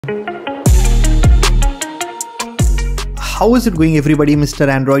How is it going everybody, Mr.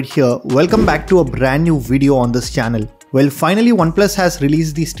 Android here. Welcome back to a brand new video on this channel. Well, finally OnePlus has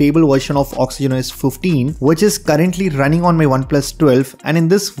released the stable version of OxygenOS 15, which is currently running on my OnePlus 12, and in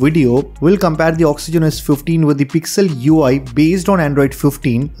this video, we'll compare the OxygenOS 15 with the Pixel UI based on Android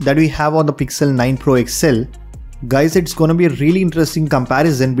 15 that we have on the Pixel 9 Pro XL. Guys, it's gonna be a really interesting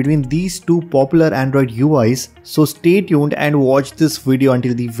comparison between these two popular Android UIs, so stay tuned and watch this video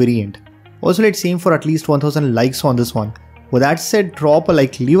until the very end. Also, let's aim for at least 1000 likes on this one. With that said, drop a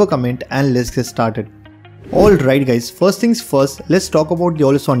like, leave a comment, and let's get started. Alright guys, first things first, let's talk about the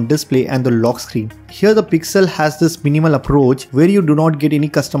always on display and the lock screen. Here the Pixel has this minimal approach where you do not get any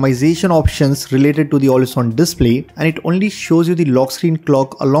customization options related to the always on display, and it only shows you the lock screen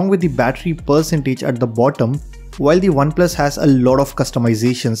clock along with the battery percentage at the bottom, while the OnePlus has a lot of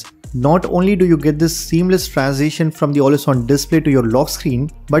customizations. Not only do you get this seamless transition from the always on display to your lock screen,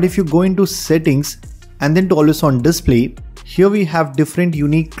 but if you go into settings and then to always on display, here we have different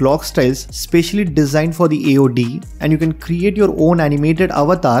unique clock styles specially designed for the AOD, and you can create your own animated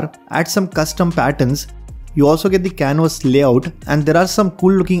avatar, add some custom patterns. You also get the canvas layout, and there are some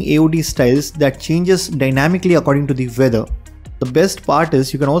cool looking AOD styles that changes dynamically according to the weather. The best part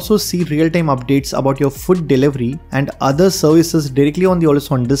is you can also see real-time updates about your food delivery and other services directly on the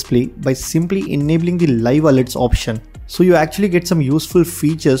always on display by simply enabling the live alerts option. So you actually get some useful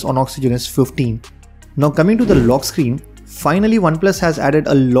features on OxygenOS 15. Now coming to the lock screen, finally OnePlus has added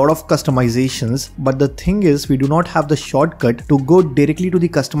a lot of customizations, but the thing is we do not have the shortcut to go directly to the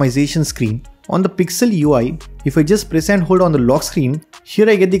customization screen. On the Pixel UI, if I just press and hold on the lock screen, here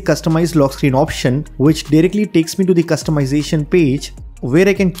I get the customized lock screen option, which directly takes me to the customization page where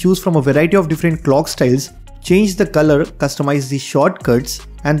I can choose from a variety of different clock styles, change the color, customize the shortcuts,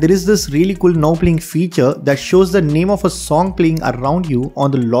 and there is this really cool now playing feature that shows the name of a song playing around you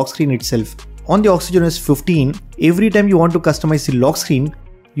on the lock screen itself. On the OxygenOS 15, every time you want to customize the lock screen,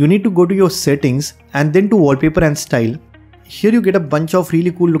 you need to go to your settings and then to wallpaper and style. Here you get a bunch of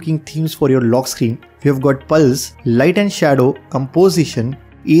really cool looking themes for your lock screen. You have got pulse, light and shadow, composition,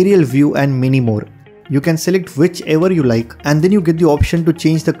 aerial view, and many more. You can select whichever you like, and then you get the option to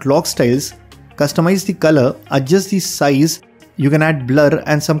change the clock styles, customize the color, adjust the size. You can add blur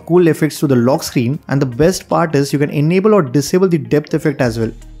and some cool effects to the lock screen, and the best part is you can enable or disable the depth effect as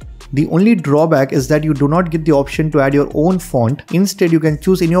well. The only drawback is that you do not get the option to add your own font. Instead, you can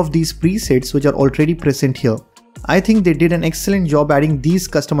choose any of these presets which are already present here. I think they did an excellent job adding these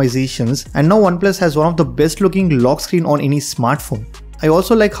customizations, and now OnePlus has one of the best looking lock screen on any smartphone. I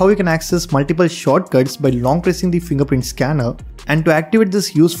also like how you can access multiple shortcuts by long pressing the fingerprint scanner, and to activate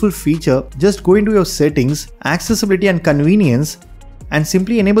this useful feature, just go into your settings, accessibility and convenience, and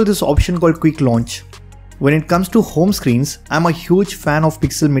simply enable this option called quick launch. When it comes to home screens, I'm a huge fan of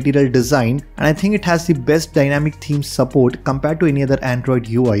Pixel material design, and I think it has the best dynamic theme support compared to any other Android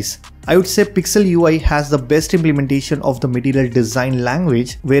UIs. I would say Pixel UI has the best implementation of the material design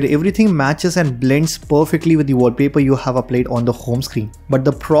language, where everything matches and blends perfectly with the wallpaper you have applied on the home screen. But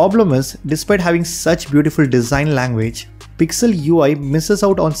the problem is, despite having such beautiful design language, Pixel UI misses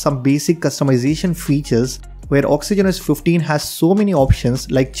out on some basic customization features, where OxygenOS 15 has so many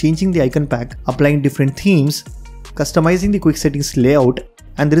options like changing the icon pack, applying different themes, customizing the quick settings layout,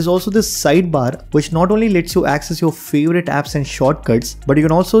 and there is also this sidebar which not only lets you access your favorite apps and shortcuts, but you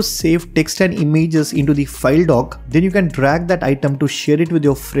can also save text and images into the file dock. Then you can drag that item to share it with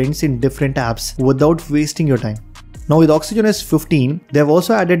your friends in different apps without wasting your time. Now with OxygenOS 15, they have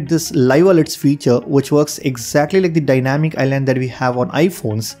also added this live alerts feature which works exactly like the dynamic island that we have on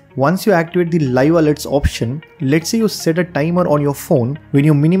iPhones. Once you activate the live alerts option, let's say you set a timer on your phone, when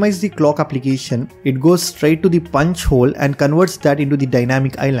you minimize the clock application, it goes straight to the punch hole and converts that into the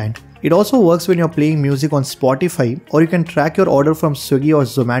dynamic island. It also works when you're playing music on Spotify, or you can track your order from Swiggy or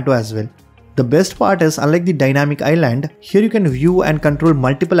Zomato as well. The best part is, unlike the dynamic island, here you can view and control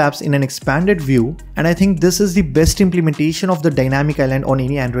multiple apps in an expanded view, and I think this is the best implementation of the dynamic island on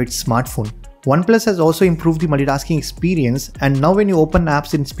any Android smartphone. OnePlus has also improved the multitasking experience, and now when you open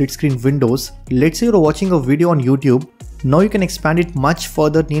apps in split screen windows, let's say you're watching a video on YouTube, now you can expand it much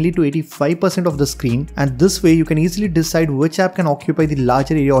further, nearly to 85% of the screen, and this way you can easily decide which app can occupy the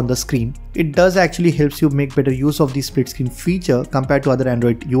larger area on the screen. It does actually helps you make better use of the split screen feature compared to other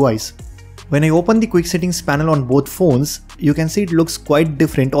Android UIs. When I open the quick settings panel on both phones, you can see it looks quite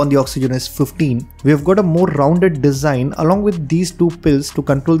different on the OxygenOS 15. We have got a more rounded design along with these two pills to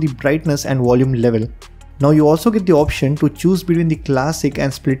control the brightness and volume level. Now you also get the option to choose between the classic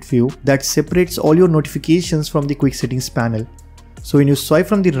and split view that separates all your notifications from the quick settings panel. So when you swipe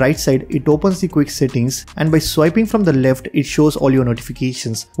from the right side, it opens the quick settings, and by swiping from the left, it shows all your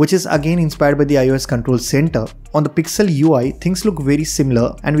notifications, which is again inspired by the iOS control center. On the Pixel UI, things look very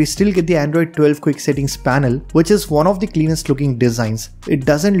similar, and we still get the Android 12 quick settings panel, which is one of the cleanest looking designs. It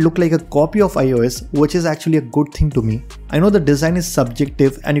doesn't look like a copy of iOS, which is actually a good thing to me. I know the design is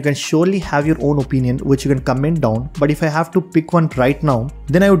subjective and you can surely have your own opinion, which you can comment down, but if I have to pick one right now,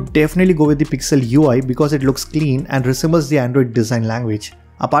 then I would definitely go with the Pixel UI because it looks clean and resembles the Android design language.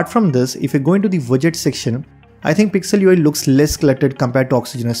 Apart from this, if you go into the widget section, I think Pixel UI looks less cluttered compared to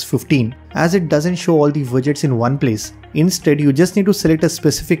OxygenOS 15, as it doesn't show all the widgets in one place. Instead, you just need to select a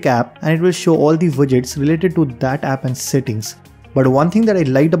specific app and it will show all the widgets related to that app and settings. But one thing that I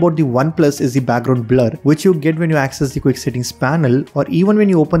liked about the OnePlus is the background blur, which you get when you access the quick settings panel or even when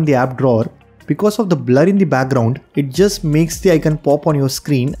you open the app drawer. Because of the blur in the background, it just makes the icon pop on your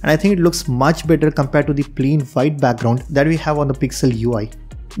screen, and I think it looks much better compared to the plain white background that we have on the Pixel UI.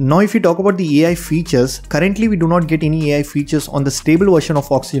 Now if you talk about the AI features, currently we do not get any AI features on the stable version of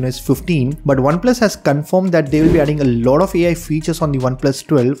OxygenOS 15, but OnePlus has confirmed that they will be adding a lot of AI features on the OnePlus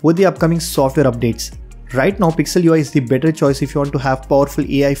 12 with the upcoming software updates. Right now, Pixel UI is the better choice if you want to have powerful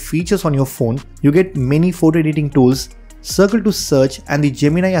AI features on your phone. You get many photo editing tools, Circle to search, and the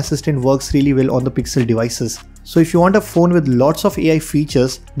Gemini assistant works really well on the Pixel devices. So if you want a phone with lots of AI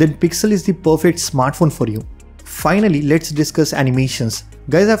features, then Pixel is the perfect smartphone for you. Finally, let's discuss animations.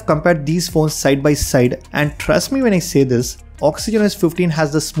 Guys, I've compared these phones side by side, and trust me when I say this, OxygenOS 15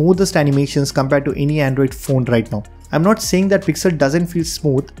 has the smoothest animations compared to any Android phone right now. I'm not saying that Pixel doesn't feel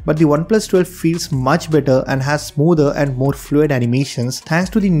smooth, but the OnePlus 12 feels much better and has smoother and more fluid animations thanks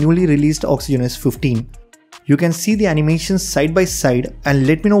to the newly released OxygenOS 15. You can see the animations side by side and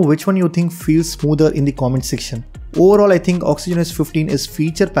let me know which one you think feels smoother in the comment section. Overall, I think OxygenOS 15 is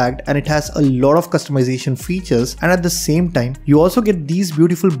feature packed and it has a lot of customization features, and at the same time, you also get these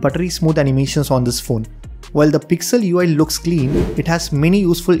beautiful buttery smooth animations on this phone. While the Pixel UI looks clean, it has many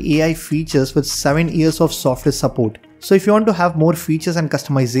useful AI features with 7 years of software support. So if you want to have more features and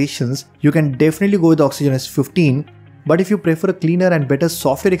customizations, you can definitely go with OxygenOS 15. But if you prefer a cleaner and better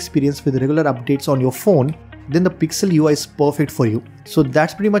software experience with regular updates on your phone, then the Pixel UI is perfect for you. So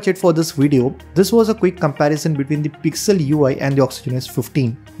that's pretty much it for this video. This was a quick comparison between the Pixel UI and the OxygenOS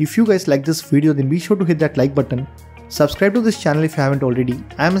 15. If you guys like this video, then be sure to hit that like button. Subscribe to this channel if you haven't already.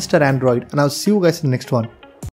 I'm Mr. Android, and I'll see you guys in the next one.